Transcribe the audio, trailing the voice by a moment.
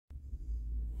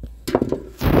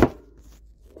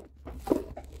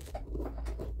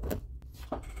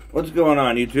What's going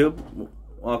on, YouTube?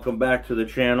 Welcome back to the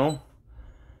channel.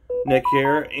 Nick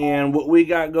here, and what we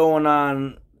got going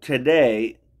on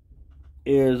today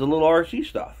is a little RC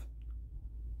stuff.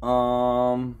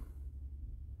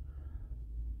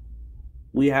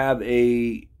 We have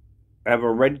a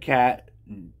Redcat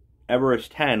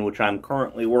Everest 10, which I'm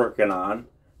currently working on,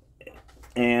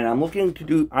 and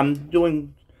I'm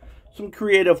doing some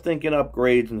creative thinking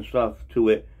upgrades and stuff to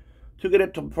it to get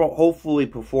it to hopefully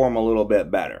perform a little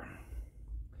bit better.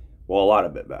 Well, a lot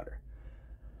of bit better.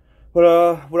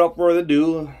 But without further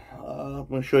ado, I'm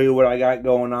going to show you what I got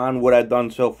going on, what I've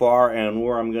done so far, and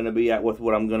where I'm going to be at with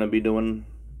what I'm going to be doing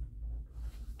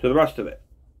to the rest of it.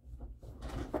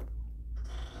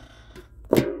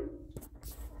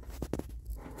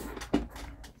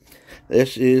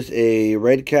 This is a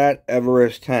Redcat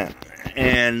Everest 10.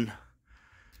 And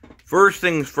first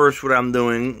things first, what I'm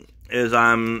doing is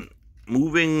I'm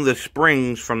moving the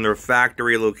springs from their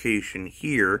factory location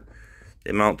here.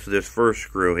 They mount to this first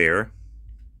screw here.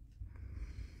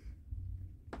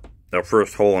 The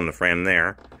first hole in the frame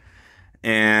there.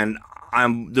 And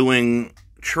I'm doing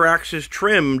traxxas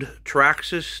trimmed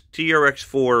traxxas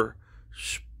TRX4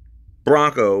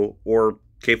 Bronco or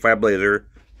K5 Blazer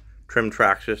trimmed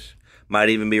traxxas. Might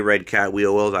even be Redcat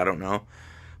wheel wells, I don't know.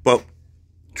 But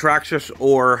traxxas,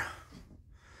 or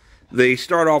they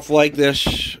start off like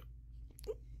this,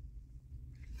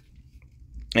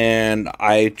 and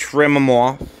I trim them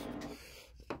off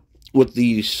with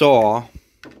the saw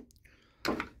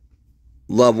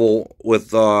level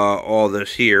with all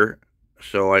this here.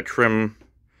 So I trim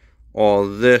all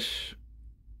this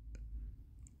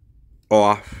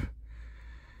off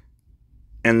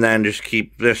and then just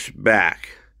keep this back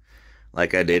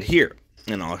like I did here.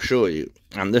 And I'll show you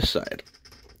on this side.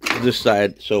 This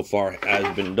side so far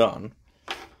has been done.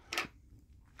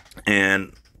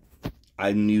 And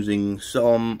I'm using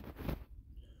some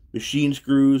machine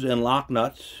screws and lock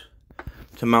nuts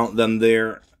to mount them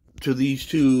there to these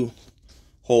two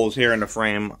holes here in the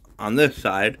frame on this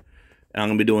side. And I'm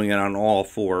going to be doing it on all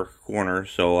four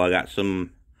corners. So I got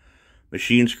some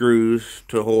machine screws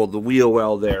to hold the wheel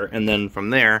well there. And then from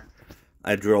there,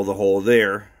 I drill the hole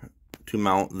there to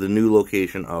mount the new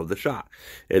location of the shock.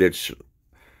 And it's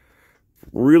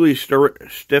really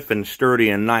stiff and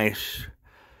sturdy and nice.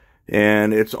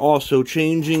 And it's also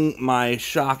changing my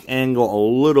shock angle a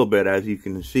little bit, as you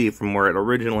can see from where it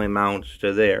originally mounts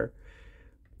to there.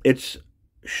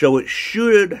 So it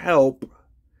should help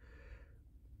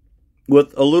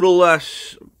with a little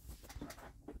less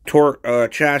torque,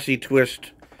 chassis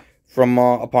twist from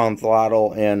upon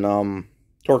throttle and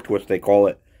torque twist they call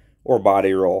it, or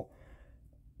body roll.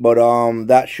 But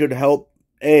that should help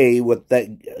with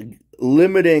that,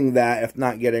 limiting that, if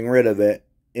not getting rid of it.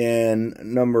 And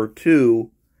number two,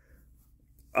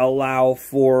 still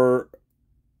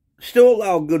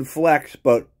allow good flex,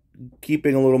 but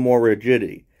keeping a little more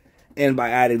rigidity. And by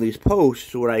adding these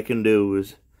posts, what I can do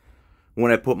is,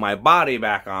 when I put my body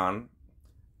back on,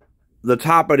 the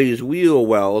top of these wheel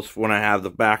wells, when I have the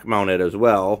back mounted as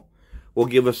well, will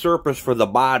give a surface for the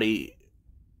body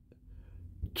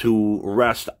to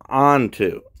rest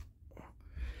onto,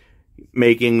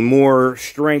 making more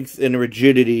strength and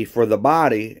rigidity for the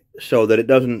body so that it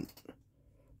doesn't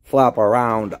flap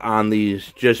around on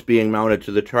these just being mounted to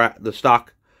the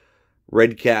stock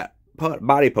Redcat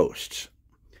body posts.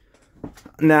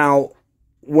 Now,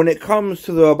 when it comes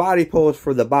to the body post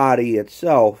for the body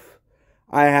itself,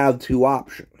 I have two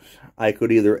options. I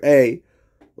could either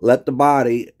let the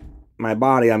body, my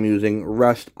body I'm using,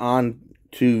 rest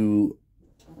onto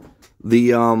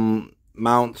the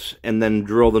mounts and then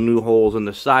drill the new holes in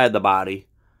the side of the body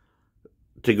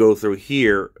to go through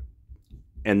here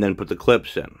and then put the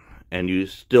clips in, and you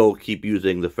still keep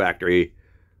using the factory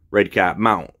Redcat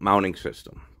mounting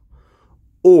system.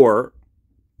 Or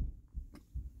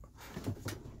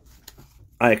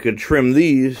I could trim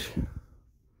these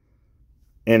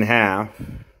in half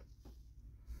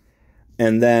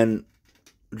and then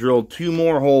drill two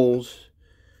more holes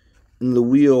in the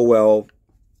wheel well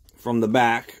from the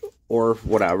back or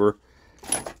whatever,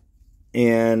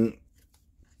 and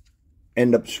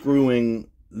end up screwing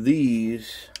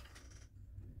these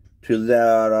to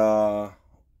that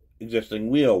existing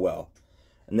wheel well.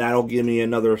 And that'll give me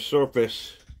another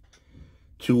surface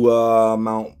to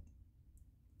mount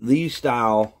these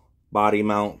style body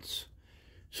mounts,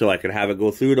 so I could have it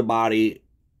go through the body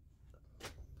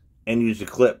and use the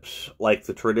clips like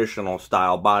the traditional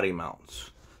style body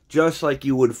mounts, just like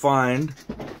you would find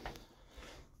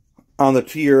on the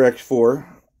TRX4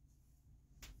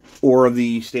 or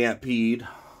the Stampede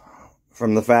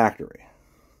from the factory.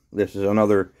 This is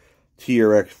another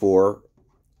TRX4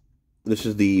 this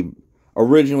is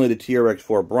originally the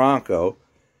TRX4 Bronco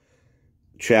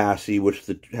chassis, which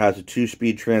has a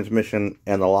 2-speed transmission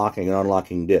and the locking and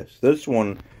unlocking disc. This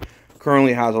one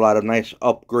currently has a lot of nice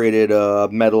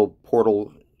upgraded metal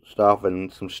portal stuff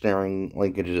and some steering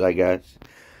linkages, I guess.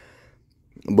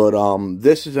 But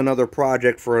this is another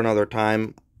project for another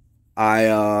time.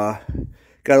 I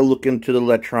got to look into the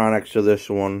electronics of this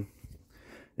one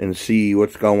and see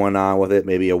what's going on with it.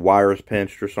 Maybe a wire's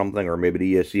pinched or something, or maybe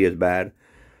the ESC is bad.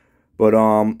 But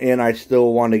and I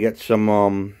still want to get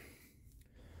some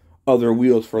other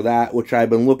wheels for that, which I've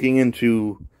been looking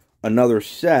into another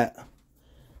set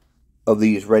of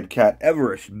these Redcat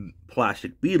Everest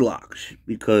plastic beadlocks,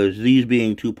 because these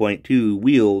being 2.2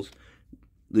 wheels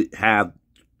that have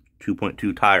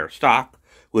 2.2 tire stock,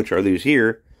 which are these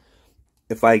here.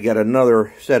 If I get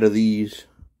another set of these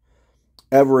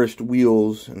Everest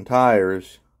wheels and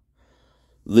tires,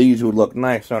 these would look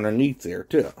nice underneath there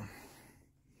too.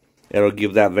 It'll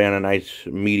give that van a nice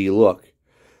meaty look.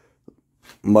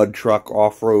 Mud truck,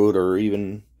 off-road, or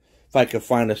even if I could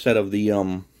find a set of the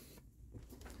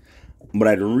what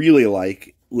I'd really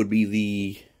like would be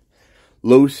the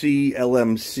Low-C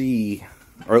LMC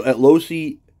or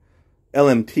Low-C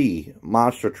LMT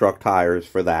monster truck tires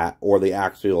for that, or the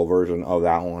axial version of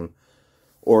that one,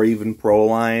 or even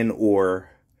Proline. Or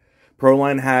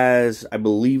Proline has, I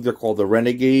believe they're called the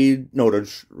Renegade, no, the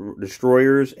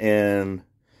Destroyers, and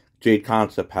Jade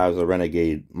Concept has the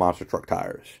Renegade monster truck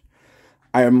tires.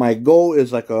 My goal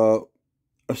is like a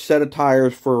set of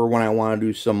tires for when I want to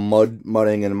do some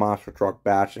mudding and monster truck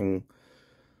bashing.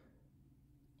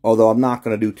 Although I'm not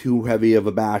going to do too heavy of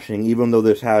a bashing, even though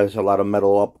this has a lot of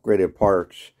metal upgraded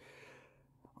parts.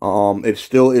 It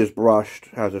still is brushed,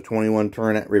 has a 21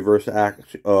 turn reverse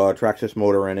traxxas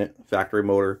motor in it, factory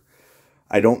motor.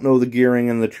 I don't know the gearing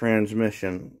and the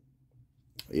transmission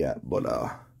yet, but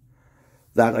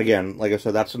that, again, like I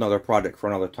said, that's another project for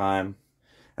another time.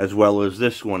 As well as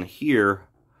this one here,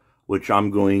 which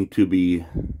I'm going to be,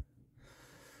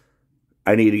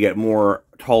 I need to get more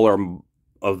taller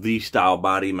of these style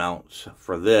body mounts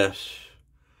for this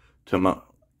to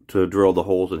drill the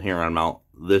holes in here and mount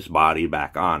this body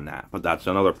back on that. But that's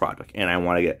another project. And I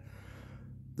want to get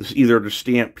this, either the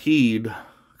Stampede,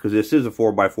 because this is a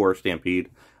 4x4 Stampede.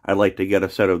 I'd like to get a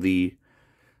set of the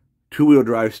 2-wheel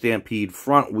drive Stampede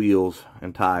front wheels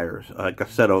and tires, like a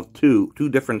set of two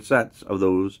different sets of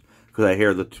those, because I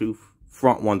hear the two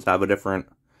front ones have a different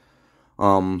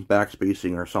back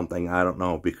spacing or something. I don't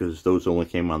know, because those only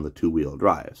came on the 2-wheel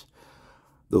drives,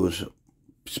 those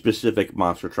specific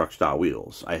monster truck style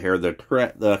wheels. I hear the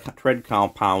tread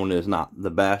compound is not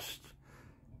the best,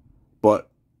 but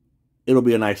it'll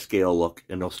be a nice scale look,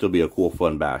 and it'll still be a cool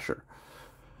fun basher.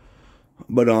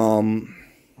 But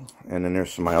and then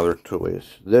there's some of my other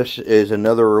toys. This is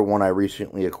another one I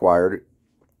recently acquired.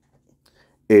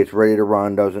 It's ready to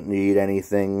run, doesn't need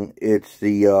anything. It's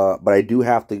the, but I do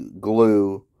have to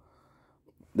glue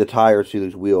the tires to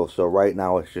these wheels. So right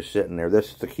now it's just sitting there.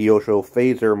 This is the Kyosho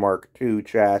Phaser Mark II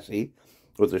chassis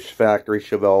with this factory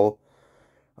Chevelle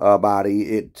body.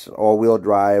 It's all-wheel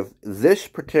drive. This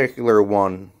particular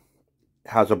one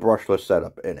has a brushless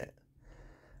setup in it.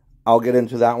 I'll get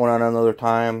into that one on another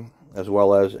time, as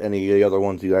well as any of the other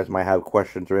ones you guys might have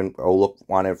questions or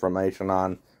want information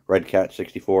on. Redcat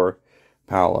 64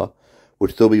 Pala,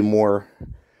 which there'll be more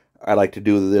I'd like to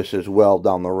do this as well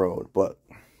down the road. But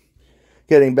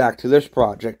getting back to this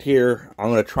project here, I'm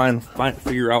going to try and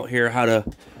figure out here how to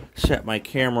set my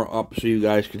camera up so you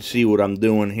guys can see what I'm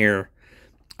doing here.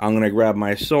 I'm going to grab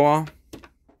my saw,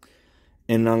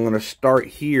 and I'm going to start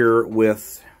here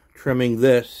with trimming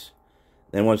this.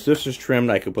 Then once this is trimmed,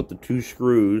 I can put the 2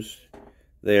 screws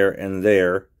there and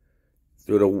there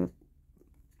through the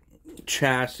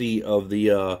chassis of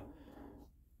the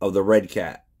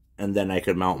Redcat, and then I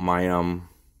could mount my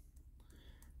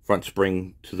front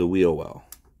spring to the wheel well,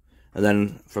 and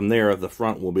then from there the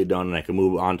front will be done, and I can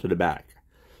move on to the back.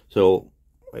 So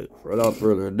without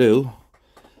further ado,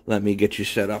 let me get you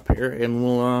set up here, and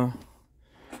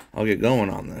I'll get going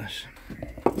on this.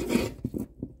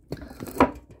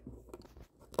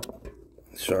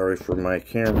 Sorry for my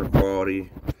camera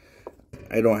quality.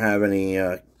 I don't have any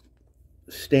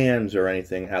stands or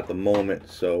anything at the moment,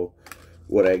 so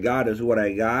what I got is what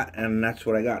I got, and that's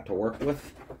what I got to work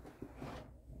with.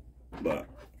 But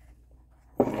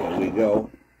here we go.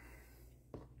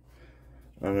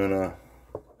 I'm gonna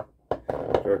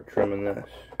start trimming this.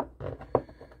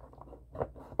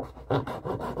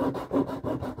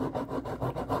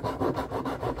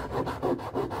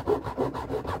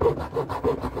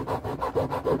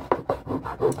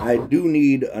 I do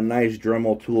need a nice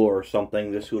Dremel tool or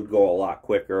something. This would go a lot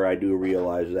quicker. I do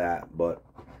realize that, but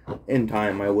in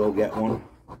time I will get one.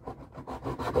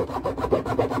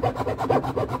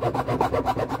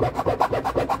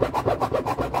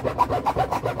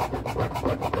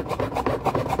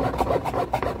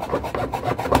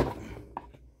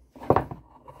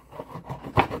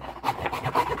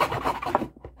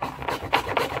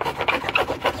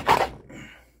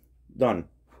 Done.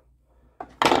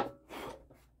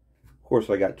 Of course,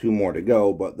 I got 2 more to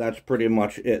go, but that's pretty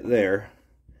much it there.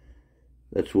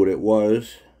 That's what it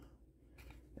was,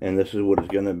 and this is what it's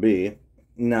going to be.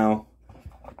 Now,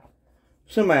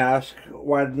 somebody asked,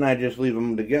 why didn't I just leave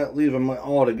them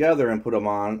all together and put them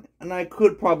on? And I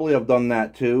could probably have done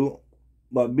that too,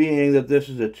 but being that this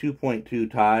is a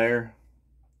 2.2 tire,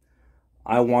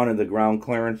 I wanted the ground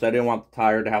clearance. I didn't want the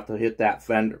tire to have to hit that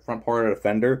front part of the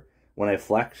fender when I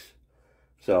flex.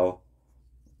 So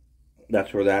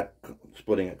that's where that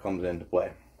splitting it comes into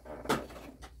play.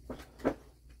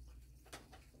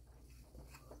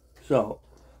 So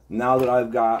now that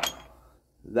I've got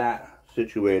that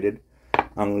situated,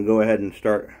 I'm going to go ahead and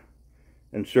start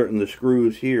inserting the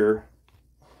screws here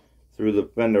through the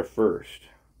fender first,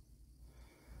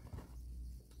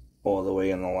 all the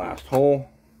way in the last hole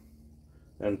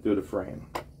and through the frame.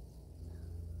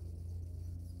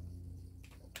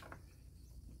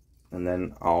 And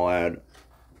then I'll add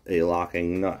a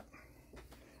locking nut.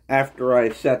 After I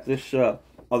set this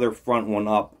other front one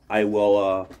up,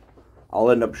 I'll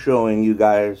end up showing you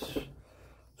guys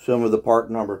some of the part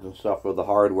numbers and stuff of the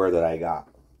hardware that I got.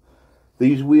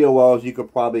 These wheel wells you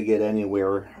could probably get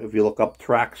anywhere. If you look up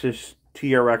Traxxas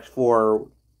TRX4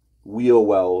 wheel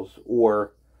wells,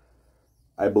 or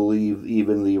I believe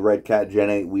even the Redcat Gen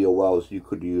 8 wheel wells you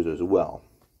could use as well.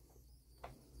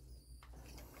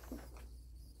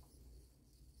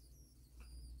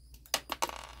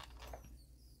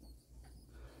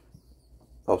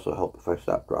 Also help if I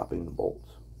stop dropping the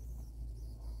bolts.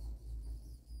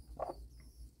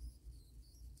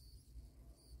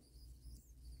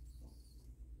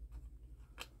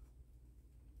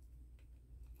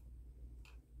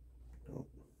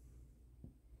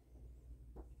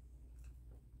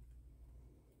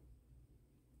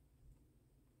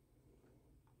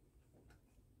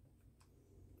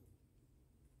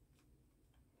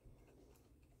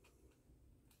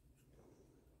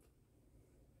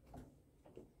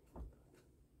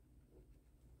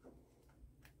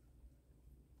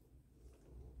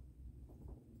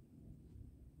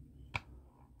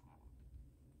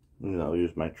 And I'll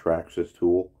use my traxxas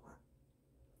tool.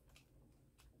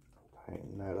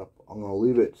 Tighten that up. I'm going to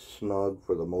leave it snug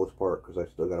for the most part because I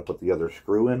still got to put the other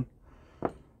screw in.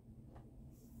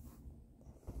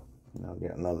 And I'll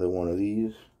get another one of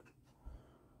these.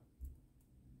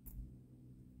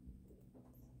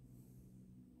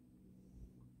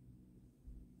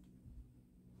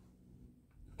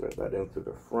 Thread that into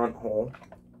the front hole.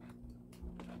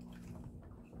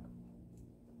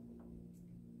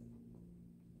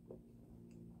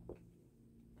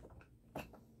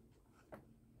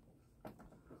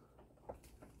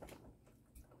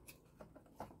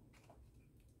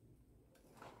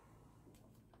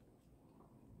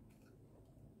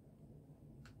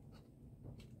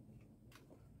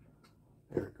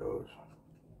 There it goes.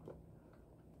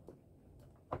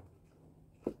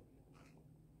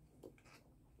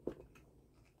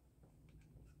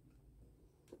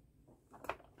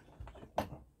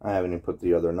 I haven't even put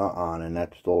the other nut on, and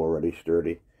that's still already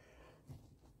sturdy.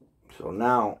 So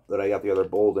now that I got the other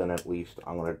bolt in, at least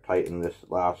I'm going to tighten this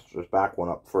back one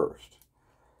up first.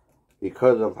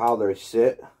 Because of how they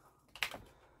sit,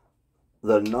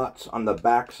 the nuts on the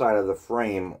back side of the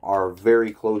frame are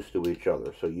very close to each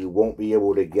other, so you won't be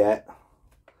able to get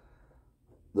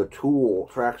the tool,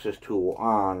 traxxas tool,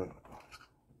 on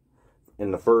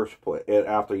in the first place.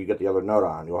 After you get the other nut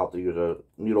on, you'll have to use a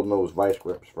needle nose vice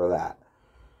grips for that.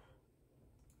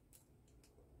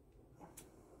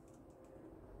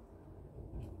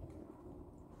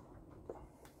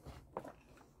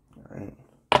 Alright,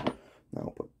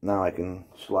 now I can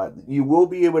slide. You will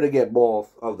be able to get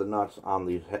both of the nuts on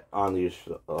these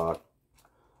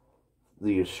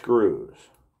screws.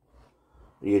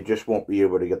 You just won't be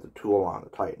able to get the tool on to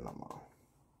tighten them on.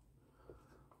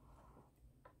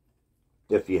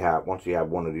 Once you have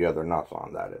one of the other nuts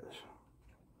on, that is.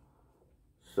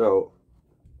 So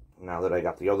now that I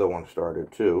got the other one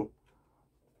started too,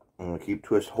 I'm going to keep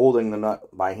holding the nut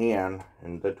by hand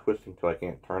and then twisting till I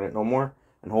can't turn it no more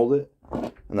and hold it.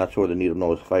 And that's where the needle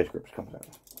nose vice grips comes in.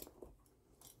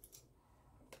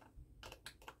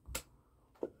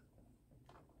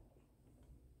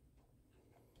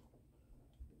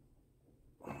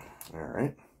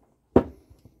 Alright.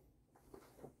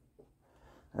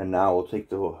 And now we'll take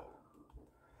the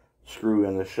screw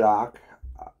in the shock,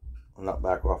 nut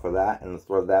back off of that, and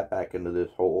throw that back into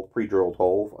this hole, pre-drilled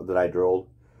hole that I drilled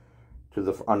to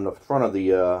the on the front of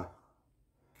the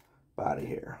body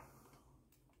here.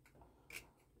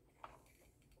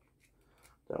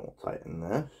 Then we'll tighten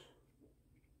this.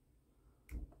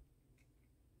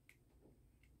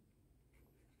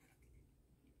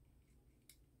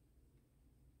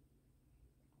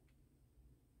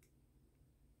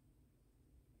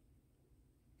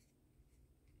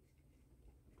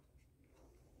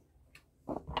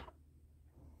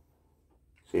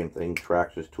 Same thing,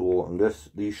 traxxas tool, and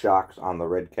these shocks on the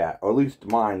Redcat, or at least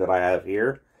mine that I have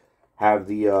here, have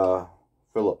the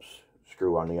Phillips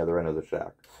screw on the other end of the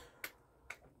shock.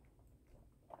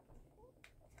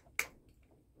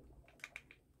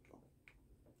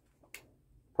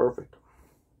 Perfect.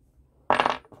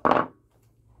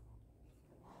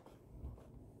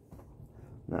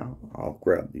 Now I'll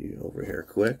grab the over here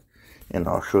quick, and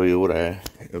I'll show you what I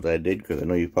did, because I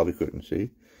know you probably couldn't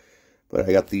see, but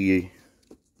I got the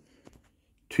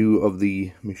 2 of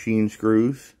the machine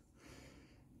screws,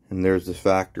 and there's the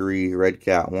factory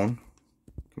Redcat one.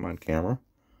 Come on, camera.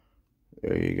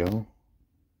 There you go.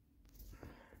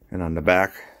 And on the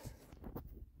back,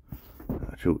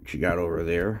 that's what you got over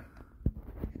there.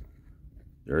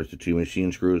 There's the 2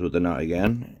 machine screws with the nut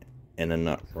again, and a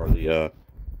nut for the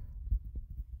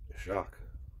shock.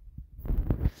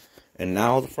 And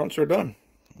now the fronts are done.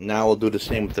 Now we'll do the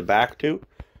same with the back too.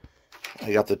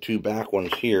 I got the 2 back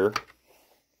ones here.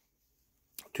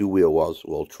 2 wheel wells.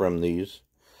 We'll trim these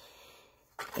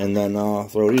and then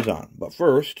throw these on. But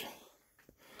first,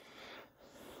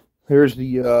 here's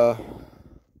the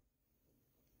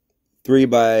 3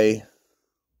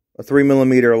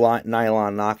 millimeter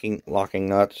nylon locking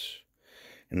nuts,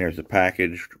 and there's a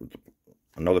package,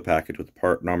 another package with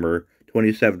part number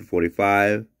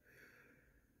 2745.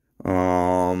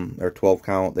 They're 12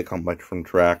 count. They come from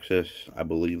traxxas. I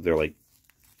believe they're like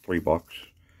 $3,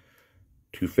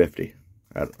 $2.50.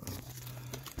 I don't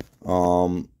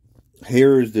know.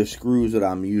 Here's the screws that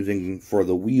I'm using for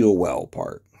the wheel well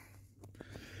part.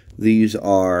 These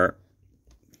are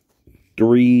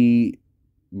 3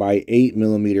 by 8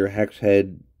 millimeter hex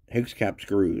cap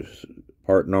screws,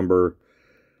 part number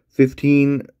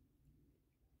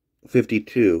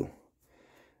 1552,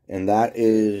 and that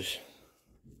is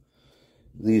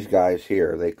these guys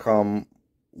here. They come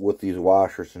with these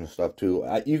washers and stuff too.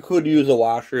 You could use the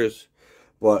washers,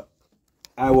 but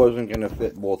I wasn't going to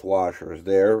fit both washers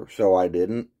there, so I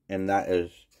didn't. And that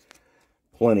is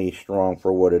plenty strong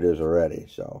for what it is already,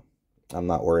 so I'm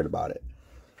not worried about it.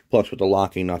 Plus, with the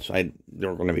locking nuts,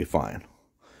 they're going to be fine.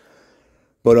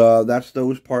 But that's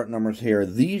those part numbers here.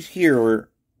 These here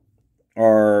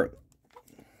are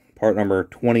part number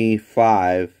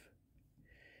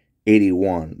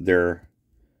 2581. They're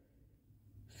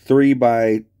 3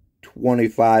 by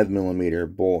 25 millimeter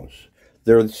bolts.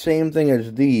 They're the same thing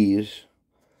as these,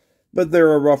 but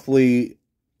they're a roughly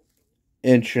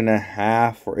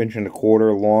 1.5 or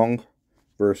 1.25 long,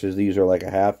 versus these are like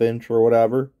a 1/2 inch or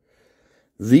whatever.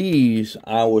 These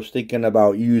I was thinking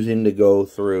about using to go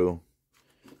through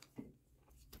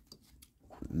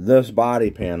this body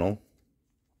panel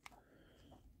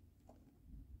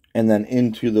and then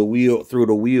into the wheel, through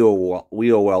the wheel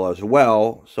well as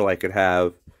well, so I could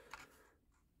have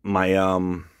my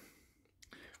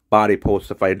body post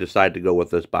if I decide to go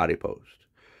with this body post.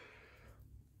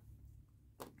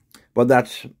 But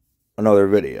that's another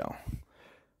video.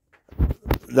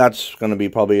 That's going to be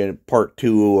probably in part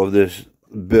 2 of this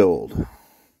build.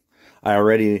 I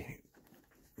already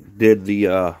did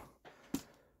the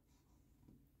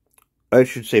I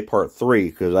should say part 3,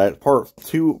 because part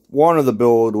 1 of the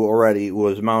build already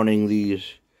was mounting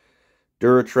these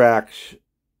Duratrax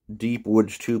Deep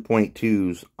Woods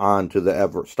 2.2s onto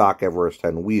the Stock Everest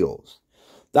 10 wheels.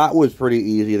 That was pretty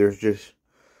easy. There's just a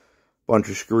bunch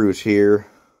of screws here,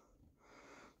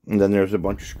 and then there's a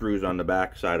bunch of screws on the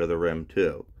back side of the rim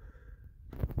too.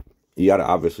 You got to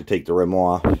obviously take the rim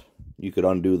off. You could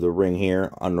undo the ring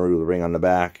here, undo the ring on the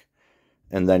back,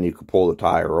 and then you could pull the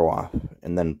tire off,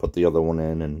 and then put the other one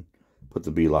in and put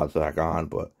the B-lots back on.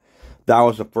 But that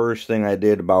was the first thing I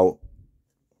did about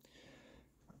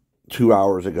 2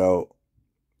 hours ago.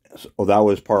 So that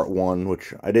was part 1,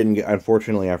 which I didn't get.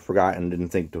 Unfortunately, I forgot and didn't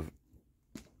think to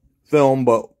film,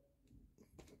 but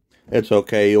it's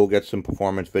okay. You'll get some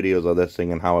performance videos of this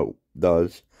thing and how it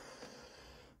does.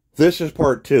 This is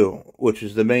part 2, which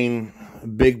is the main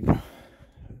big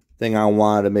thing I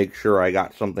wanted to make sure I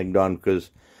got something done, because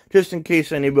just in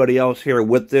case anybody else here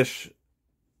with this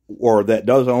or that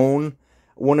does own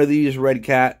one of these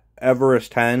Redcat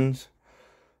Everest 10s,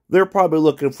 they're probably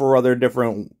looking for other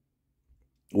different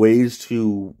ways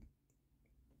to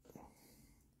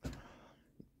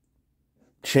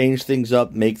change things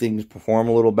up, make things perform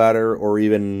a little better, or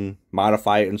even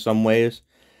modify it in some ways.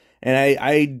 And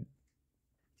I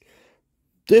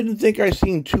didn't think I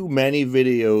seen too many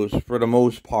videos, for the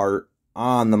most part,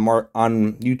 on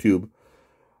YouTube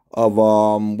of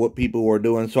what people were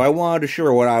doing. So I wanted to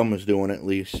share what I was doing, at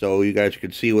least, so you guys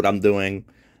could see what I'm doing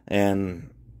and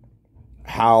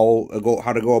how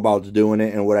to go about doing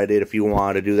it, and what I did if you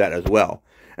wanted to do that as well.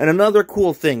 And another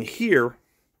cool thing here,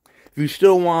 if you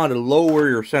still want to lower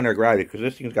your center of gravity, because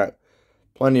this thing's got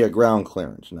plenty of ground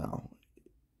clearance now.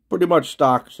 Pretty much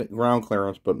stock ground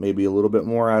clearance, but maybe a little bit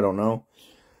more, I don't know.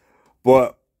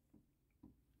 But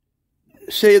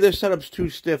say this setup's too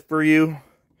stiff for you,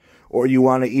 or you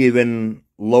want to even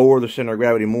lower the center of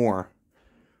gravity more.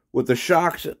 With the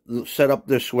shocks set up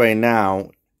this way now,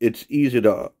 it's easy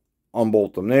to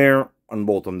unbolt them there,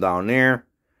 unbolt them down there,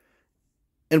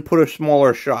 and put a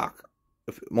smaller shock,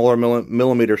 smaller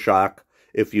millimeter shock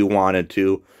if you wanted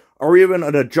to, or even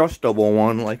an adjustable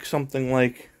one, like something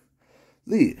like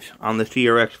these on the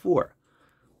TRX4.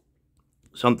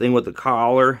 Something with the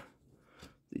collar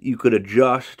that you could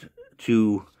adjust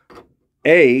to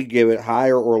A, give it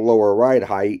higher or lower ride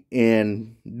height,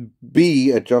 and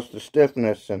B, adjust the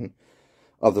stiffness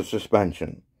of the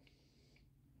suspension.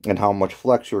 And how much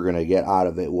flex you're going to get out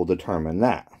of it will determine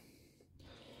that.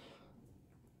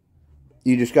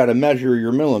 You just got to measure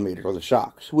your millimeter of the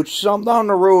shocks, which some down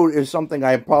the road is something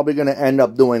I'm probably going to end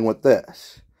up doing with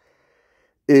this,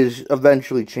 is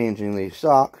eventually changing these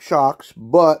shocks.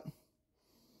 But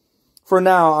for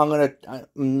now,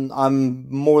 I'm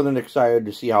more than excited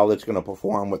to see how it's going to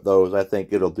perform with those. I think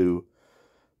it'll do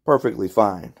perfectly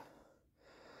fine.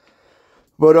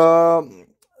 But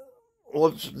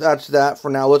that's that for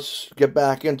now. Let's get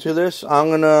back into this. I'm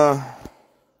gonna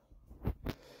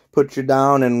put you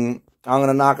down, and I'm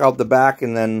gonna knock out the back,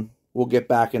 and then we'll get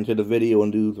back into the video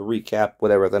and do the recap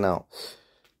with everything else.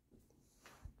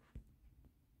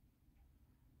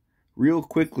 Real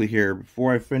quickly here,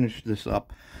 before I finish this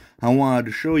up, I wanted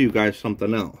to show you guys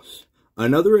something else.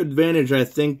 Another advantage I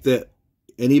think that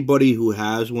anybody who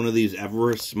has one of these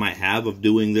Everests might have of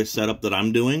doing this setup that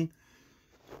I'm doing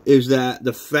is that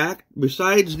the fact,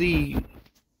 besides the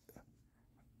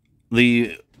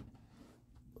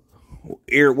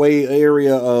airway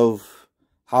area of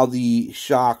how the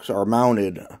shocks are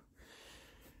mounted,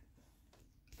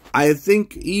 I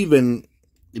think even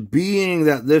being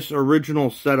that this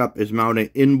original setup is mounted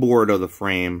inboard of the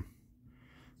frame,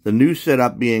 the new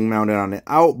setup being mounted on the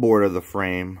outboard of the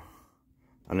frame,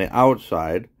 on the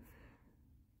outside,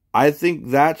 I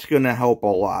think that's going to help a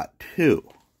lot too.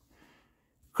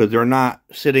 Because they're not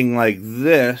sitting like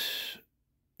this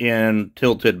and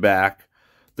tilted back.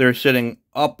 They're sitting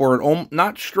upward,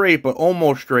 not straight, but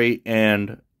almost straight, and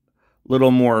a little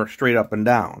more straight up and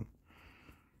down.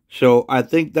 So I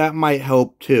think that might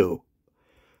help too.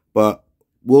 But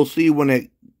we'll see when I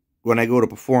go to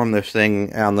perform this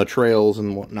thing on the trails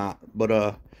and whatnot.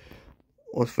 But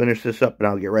let's finish this up and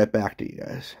I'll get right back to you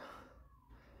guys.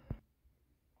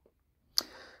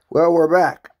 Well, we're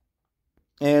back.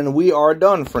 And we are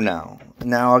done for now.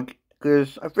 Now,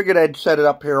 because I figured I'd set it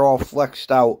up here all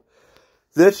flexed out.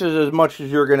 This is as much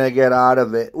as you're going to get out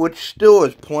of it, which still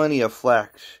is plenty of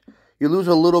flex. You lose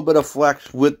a little bit of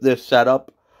flex with this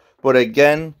setup. But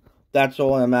again, that's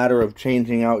all a matter of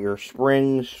changing out your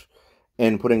springs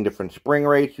and putting different spring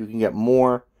rates. You can get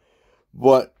more.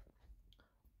 But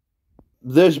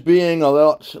this being a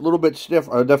little bit stiff,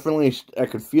 definitely I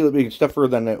could feel it being stiffer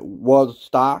than it was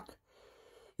stock.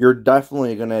 You're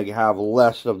definitely going to have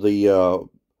less of the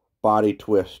body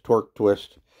twist, torque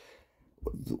twist,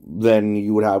 than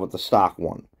you would have with the stock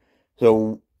one.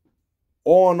 So,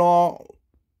 all in all,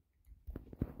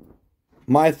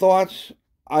 my thoughts,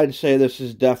 I'd say this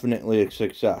is definitely a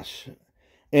success.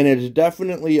 And it's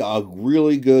definitely a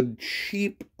really good,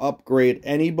 cheap upgrade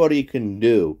anybody can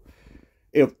do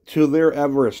to their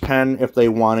Everest 10 if they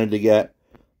wanted to get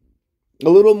a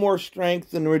little more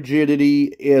strength and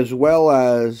rigidity, as well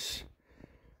as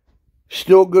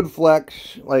still good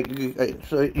flex. Like,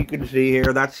 so you can see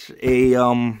here, that's a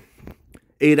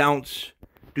 8-ounce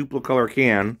duplicolor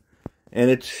can,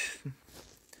 and it's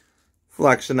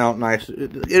flexing out nice.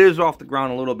 It is off the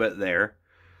ground a little bit there,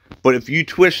 but if you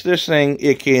twist this thing,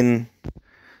 it can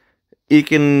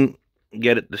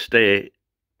get it to stay.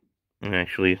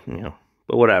 Actually,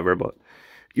 but whatever. But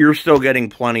you're still getting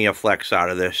plenty of flex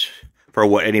out of this for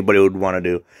what anybody would want to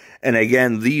do. And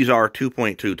again, these are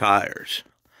 2.2 tires.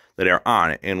 that are on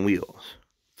it and wheels.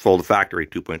 Full the factory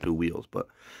 2.2 wheels, but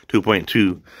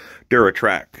 2.2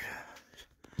 Duratrack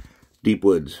Deep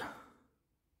Woods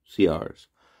CRs.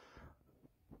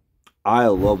 I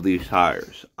love these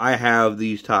tires. I have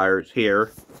these tires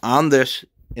here on this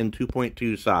in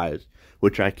 2.2 size,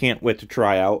 which I can't wait to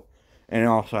try out. And I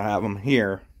also have them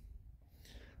here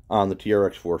on the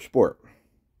TRX4 Sport.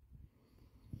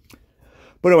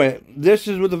 But anyway, this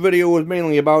is what the video was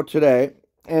mainly about today.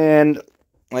 And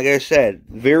like I said,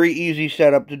 very easy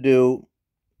setup to do.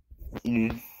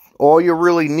 All you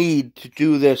really need to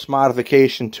do this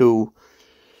modification to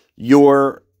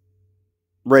your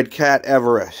Redcat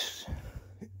Everest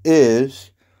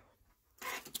is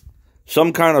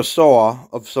some kind of saw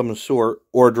of some sort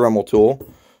or Dremel tool,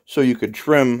 so you could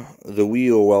trim the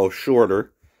wheel well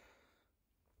shorter,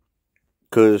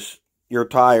 because your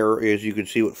tire, as you can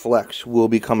see with flex, will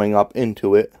be coming up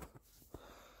into it.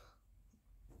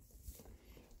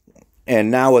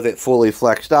 And now with it fully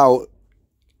flexed out,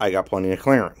 I got plenty of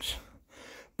clearance.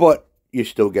 But you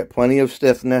still get plenty of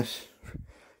stiffness.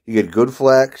 You get good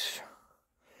flex.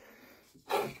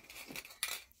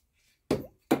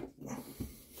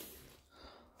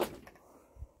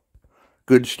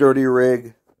 Good sturdy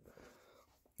rig.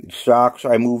 Shocks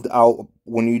I moved out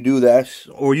when you do this,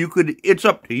 or you could, it's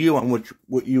up to you on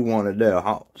what you want to do,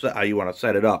 how you want to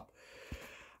set it up.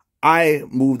 I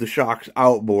moved the shocks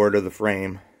outboard of the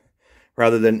frame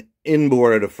rather than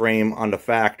inboard of the frame on the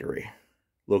factory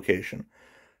location,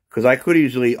 because I could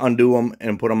easily undo them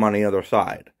and put them on the other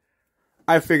side.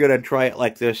 I figured I'd try it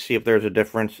like this, see if there's a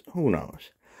difference. Who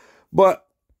knows? But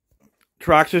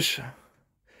Traxxas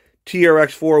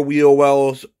TRX4 wheel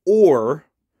wells or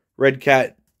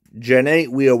Redcat Gen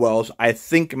 8 wheel wells, I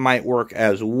think might work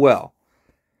as well.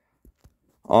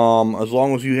 As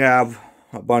long as you have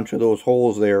a bunch of those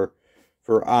holes there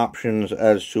for options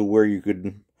as to where you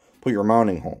could put your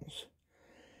mounting holes.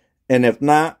 And if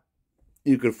not,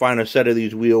 you could find a set of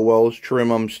these wheel wells, trim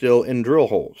them still in drill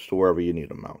holes to wherever you need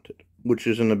them mounted, which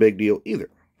isn't a big deal either.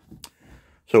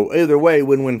 So either way,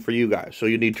 win-win for you guys. So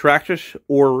you need Traxxas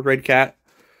or Redcat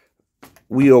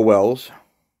wheel wells.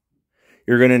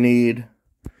 You're going to need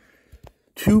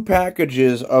 2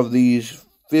 packages of these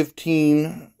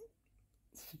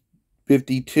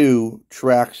 1552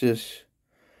 Traxxas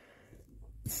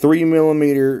 3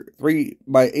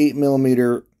 by 8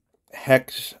 millimeter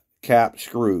hex cap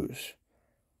screws.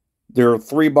 They're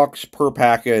 $3 per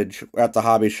package at the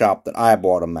hobby shop that I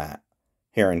bought them at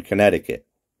here in Connecticut,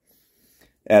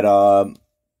 at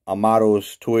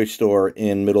Amato's toy store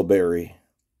in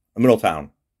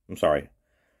Middletown. I'm sorry.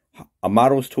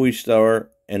 Amato's toy store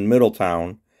in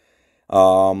Middletown,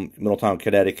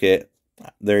 Connecticut.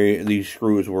 These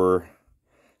screws were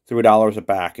 $3 a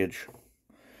package.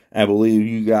 I believe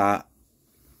you got,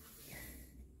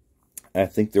 I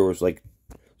think there was like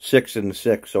 6 and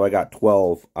 6, so I got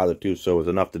 12 out of 2, so it was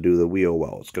enough to do the wheel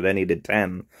wells, because I needed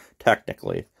 10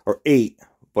 technically, or 8,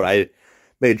 but I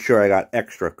made sure I got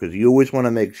extra, because you always want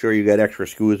to make sure you get extra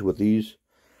screws with these.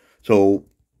 So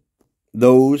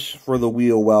those for the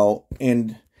wheel well,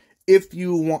 and if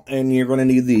you want, and you're going to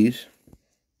need these,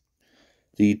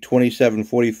 the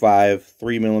 2745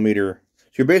 3 millimeter. So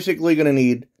you're basically going to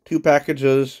need 2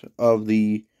 packages of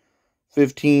the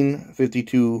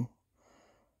 1552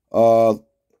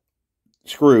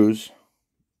 screws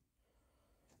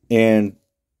and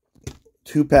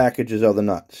 2 packages of the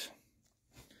nuts.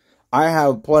 I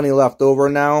have plenty left over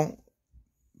now,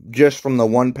 just from the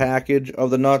 1 package of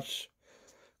the nuts,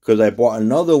 because I bought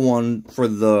another one for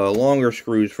the longer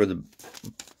screws for the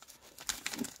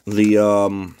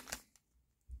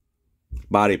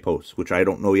body posts, which I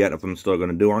don't know yet if I'm still going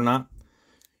to do or not.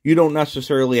 You don't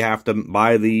necessarily have to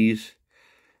buy these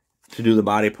to do the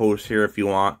body posts here if you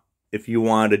want. If you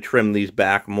want to trim these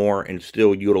back more and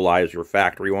still utilize your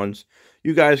factory ones,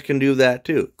 you guys can do that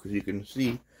too, because you can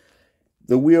see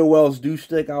the wheel wells do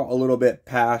stick out a little bit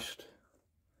past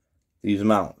these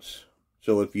mounts.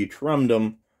 So if you trimmed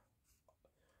them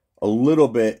a little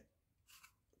bit,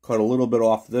 cut a little bit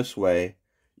off this way,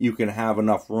 you can have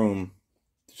enough room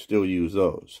to still use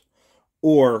those.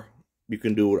 Or you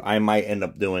can do what I might end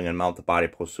up doing and mount the body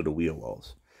posts to the wheel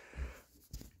wells.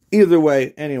 Either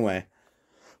way, anyway.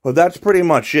 Well, that's pretty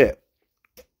much it.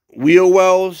 Wheel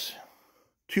wells,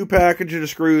 2 packages of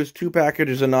screws, 2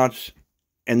 packages of nuts,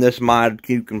 and this mod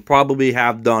you can probably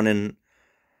have done in,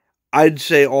 I'd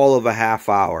say, all of a half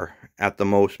hour at the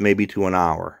most, maybe to an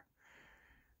hour.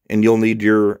 And you'll need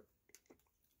your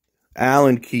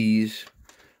Allen keys,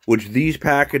 which these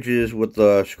packages with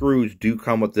the screws do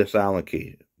come with this Allen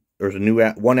key. There's a new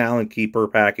 1 Allen key per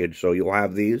package, so you'll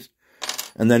have these.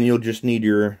 And then you'll just need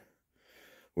your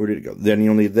Where did it go? Then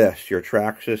you'll need this, your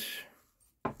traxxas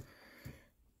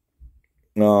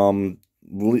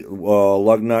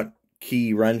lug nut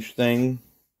key wrench thing,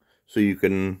 so you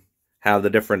can have the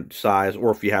different size,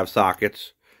 or if you have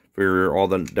sockets for all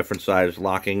the different size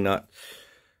locking nut.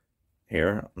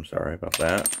 Here, I'm sorry about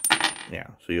that. Yeah,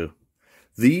 so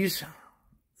these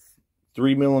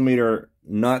 3mm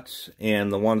nuts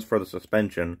and the ones for the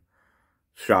suspension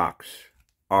shocks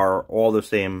are all the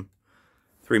same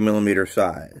 3mm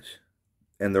size,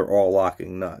 and they're all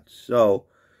locking nuts, so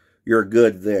you're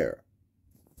good there.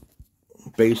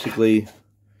 Basically,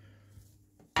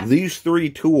 these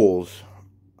 3 tools,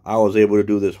 I was able to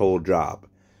do this whole job.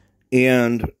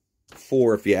 And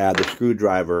 4 if you add the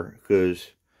screwdriver, because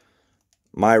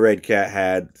my Redcat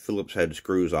had Phillips head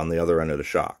screws on the other end of the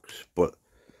shocks. But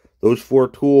those 4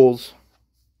 tools,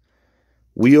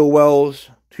 wheel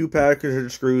wells, 2 packages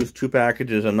of screws, 2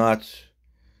 packages of nuts,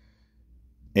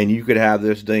 and you could have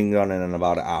this thing done in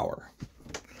about an hour.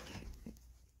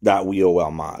 That wheel well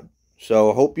mod.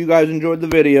 So, hope you guys enjoyed the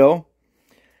video.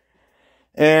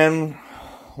 And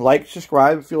like,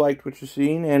 subscribe if you liked what you've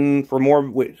seen. And for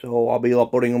more, so I'll be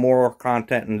uploading more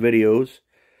content and videos.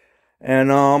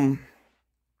 And,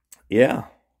 yeah.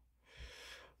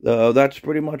 That's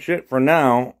pretty much it for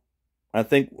now. I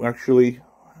think, actually,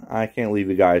 I can't leave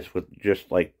you guys with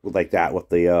just like that, with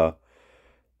the,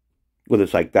 with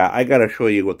it's like that. I gotta show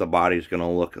you what the body's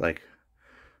gonna look like.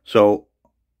 So,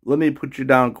 let me put you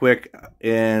down quick,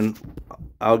 and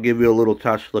I'll give you a little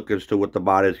test look as to what the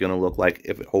body is going to look like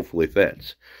if it hopefully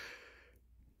fits.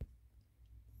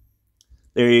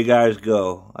 There you guys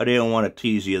go. I didn't want to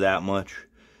tease you that much,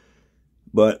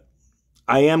 but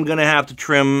I am going to have to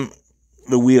trim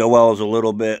the wheel wells a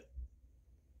little bit.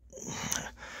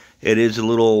 It is a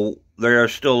little, they are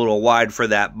still a little wide for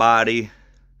that body.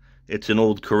 It's an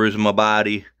old Charisma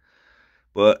body,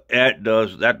 but that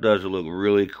does look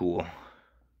really cool.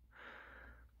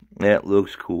 That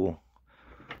looks cool.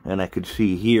 And I could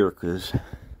see here, because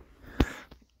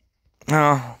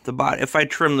the body, if I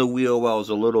trim the wheel wells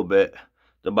a little bit,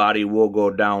 the body will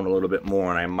go down a little bit more,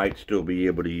 and I might still be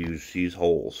able to use these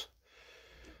holes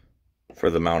for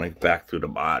the mounting back through the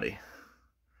body.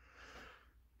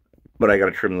 But I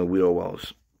gotta trim the wheel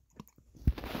wells.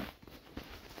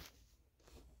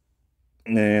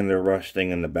 And they're rusting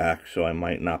in the back, so I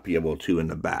might not be able to in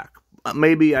the back.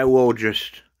 Maybe I will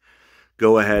just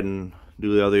go ahead and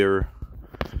do the other,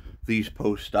 these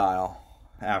post style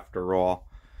after all.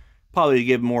 Probably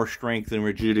give more strength and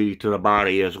rigidity to the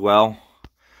body as well.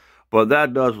 But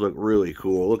that does look really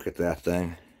cool. Look at that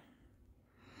thing.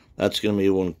 That's going to be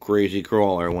one crazy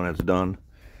crawler when it's done.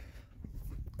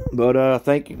 But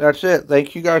thank you. That's it.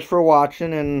 Thank you guys for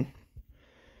watching, and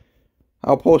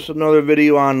I'll post another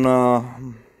video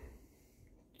on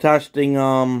testing it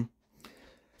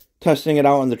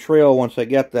out on the trail once I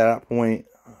get to that point.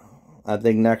 I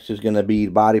think next is going to be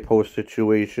body post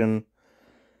situation.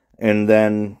 And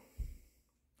then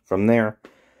from there,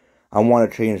 I want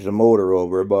to change the motor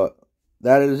over. But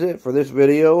that is it for this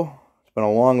video. It's been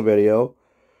a long video.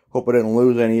 Hope I didn't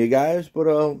lose any of you guys. But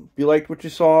if you liked what you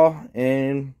saw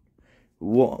and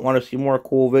want to see more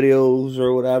cool videos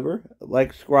or whatever,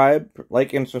 like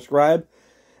and subscribe.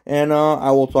 And I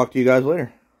will talk to you guys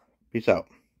later. Peace out.